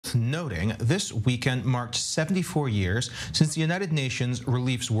worth noting, this weekend marked 74 years since the United Nations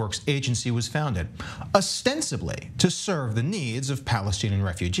Relief Works Agency was founded, ostensibly to serve the needs of Palestinian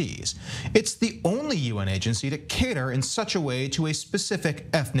refugees. It's the only UN agency to cater in such a way to a specific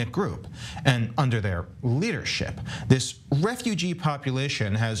ethnic group. And under their leadership, this refugee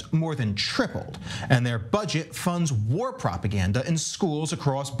population has more than tripled, and their budget funds war propaganda in schools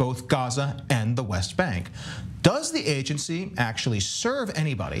across both Gaza and the West Bank. Does the agency actually serve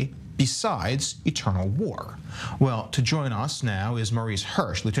anybody besides eternal war? Well, to join us now is Maurice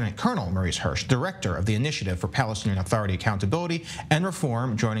Hirsch, Lieutenant Colonel Maurice Hirsch, Director of the Initiative for Palestinian Authority Accountability and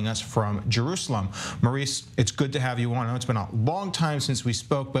Reform, joining us from Jerusalem. Maurice, it's good to have you on. I know it's been a long time since we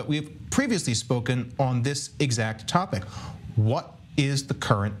spoke, but we've previously spoken on this exact topic. What is the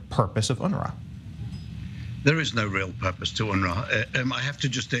current purpose of UNRWA? There is no real purpose to UNRWA. I have to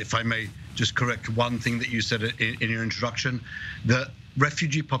just, if I may, just correct one thing that you said in your introduction. The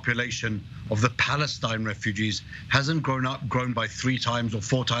refugee population of the Palestine refugees hasn't grown by 3 times or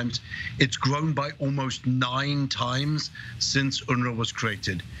 4 times. It's grown by almost 9 times since UNRWA was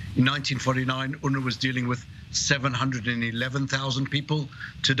created. In 1949, UNRWA was dealing with 711,000 people.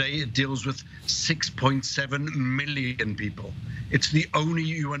 Today, it deals with 6.7 million people. It's the only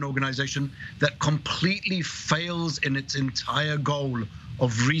UN organization that completely fails in its entire goal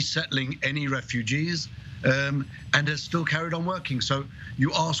of resettling any refugees, and has still carried on working. So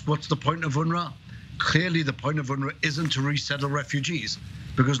you ask, what's the point of UNRWA? Clearly, the point of UNRWA isn't to resettle refugees,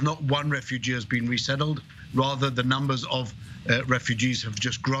 because not one refugee has been resettled. Rather, the numbers of refugees have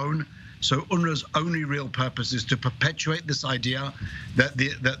just grown. So UNRWA's only real purpose is to perpetuate this idea that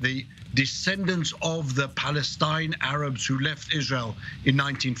the descendants of the Palestine Arabs who left Israel in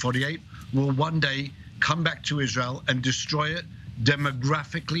 1948 will one day come back to Israel and destroy it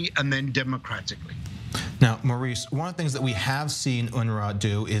demographically and then democratically. Now, Maurice, one of the things that we have seen UNRWA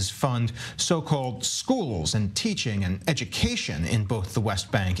do is fund so-called schools and teaching and education in both the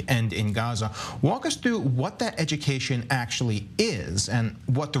West Bank and in Gaza. Walk us through what that education actually is and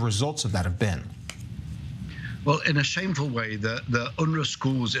what the results of that have been. Well, in a shameful way, the UNRWA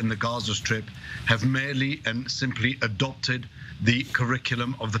schools in the Gaza Strip have merely and simply adopted the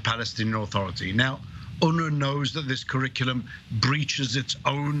curriculum of the Palestinian Authority. Now, UNRWA knows that this curriculum breaches its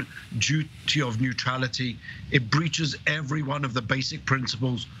own duty of neutrality. It breaches every one of the basic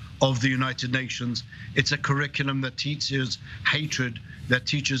principles of the United Nations. It's a curriculum that teaches hatred, that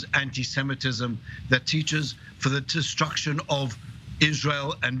teaches anti-Semitism, that teaches for the destruction of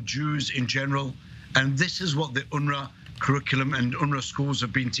Israel and Jews in general. And this is what the UNRWA curriculum and UNRWA schools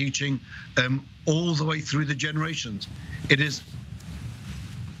have been teaching all the way through the generations. It is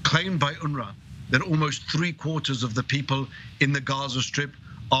claimed by UNRWA that almost 3/4 of the people in the Gaza Strip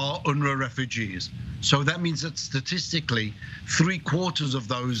are UNRWA refugees. So that means that statistically, 3/4 of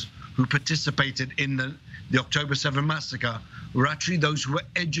those who participated in the October 7 massacre were actually those who were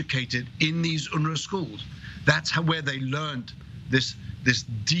educated in these UNRWA schools. That's where they learned this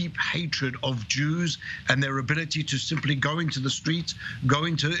deep hatred of Jews and their ability to simply go into the streets, go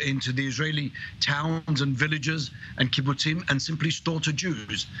into the Israeli towns and villages and kibbutzim and simply slaughter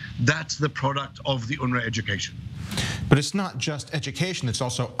Jews. That's the product of the UNRWA education. But it's not just education, it's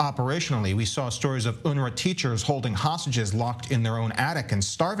also operationally. We saw stories of UNRWA teachers holding hostages locked in their own attic and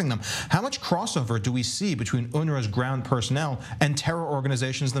starving them. How much crossover do we see between UNRWA's ground personnel and terror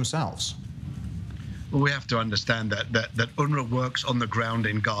organizations themselves? Well, we have to understand that UNRWA works on the ground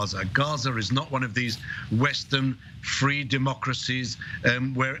in Gaza. Gaza is not one of these Western free democracies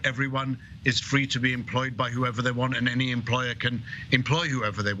where everyone is free to be employed by whoever they want and any employer can employ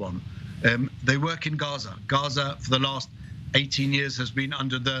whoever they want. They work in Gaza. Gaza, for the last 18 years, has been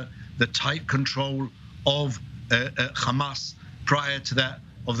under the tight control of Hamas. Prior to that,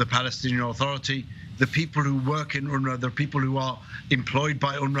 of the Palestinian Authority. The people who work in UNRWA, the people who are employed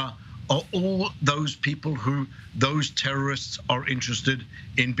by UNRWA, are all those people who those terrorists are interested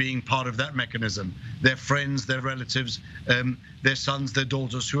in being part of that mechanism. Their friends, their relatives, their sons, their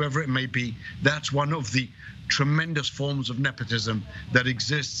daughters, whoever it may be. That's one of the tremendous forms of nepotism that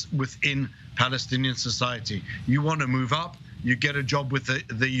exists within Palestinian society. You want to move up, you get a job with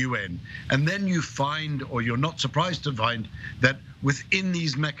the UN. And then you find, or you're not surprised to find, that within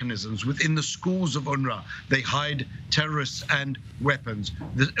these mechanisms, within the schools of UNRWA, they hide terrorists and weapons.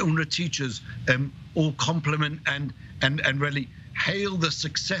 The UNRWA teachers all compliment and really hail the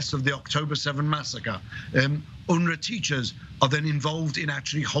success of the October 7 massacre. UNRWA teachers are then involved in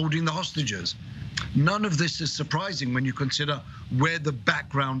actually holding the hostages. None of this is surprising when you consider where the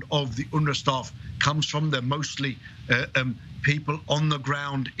background of the UNRWA staff comes from. They're mostly people on the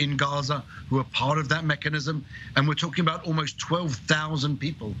ground in Gaza who are part of that mechanism. And we're talking about almost 12,000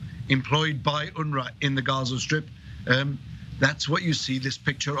 people employed by UNRWA in the Gaza Strip. That's what you see, this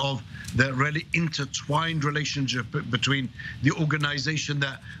picture of the really intertwined relationship between the organization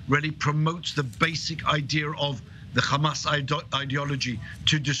that really promotes the basic idea of the Hamas ideology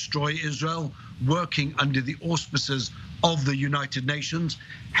to destroy Israel, working under the auspices of the United Nations,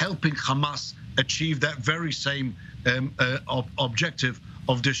 helping Hamas achieve that very same objective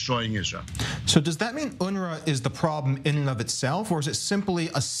of destroying Israel. So does that mean UNRWA is the problem in and of itself, or is it simply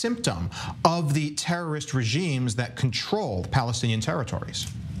a symptom of the terrorist regimes that control Palestinian territories?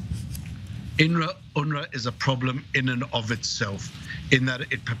 UNRWA is a problem in and of itself, in that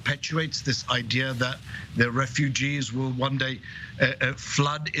it perpetuates this idea that the refugees will one day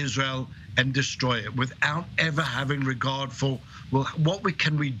flood Israel and destroy it without ever having regard for, well, what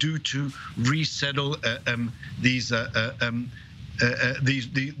can we do to resettle these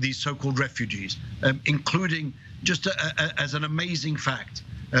so-called refugees, including, just as an amazing fact,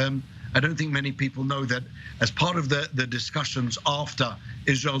 I don't think many people know that as part of the discussions after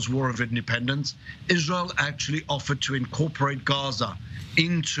Israel's War of Independence, Israel actually offered to incorporate Gaza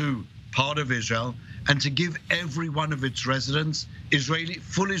into part of Israel and to give every one of its residents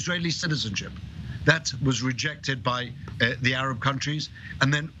full Israeli citizenship. That was rejected by the Arab countries,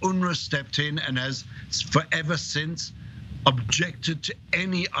 and then UNRWA stepped in and has forever since objected to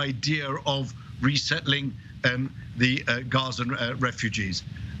any idea of resettling the Gazan refugees.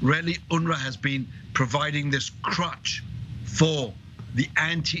 Really, UNRWA has been providing this crutch for the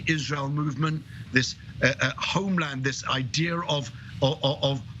anti-Israel movement, this homeland, this idea of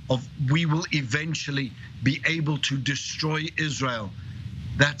we will eventually be able to destroy Israel.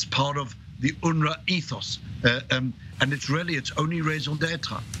 That's part of the UNRWA ethos, and it's really its only raison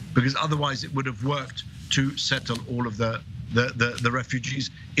d'etre, because otherwise it would have worked to settle all of the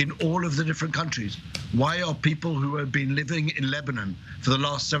refugees in all of the different countries. Why are people who have been living in Lebanon for the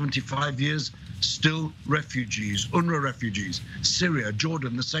last 75 years still refugees, UNRWA refugees? Syria,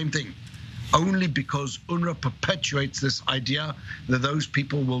 Jordan, the same thing. Only because UNRWA perpetuates this idea that those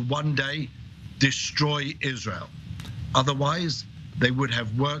people will one day destroy Israel. Otherwise, they would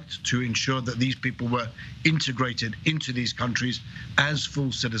have worked to ensure that these people were integrated into these countries as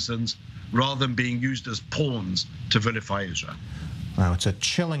full citizens, rather than being used as pawns to vilify Israel. Wow, it's a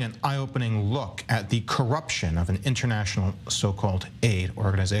chilling and eye-opening look at the corruption of an international so-called aid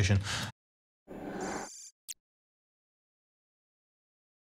organization.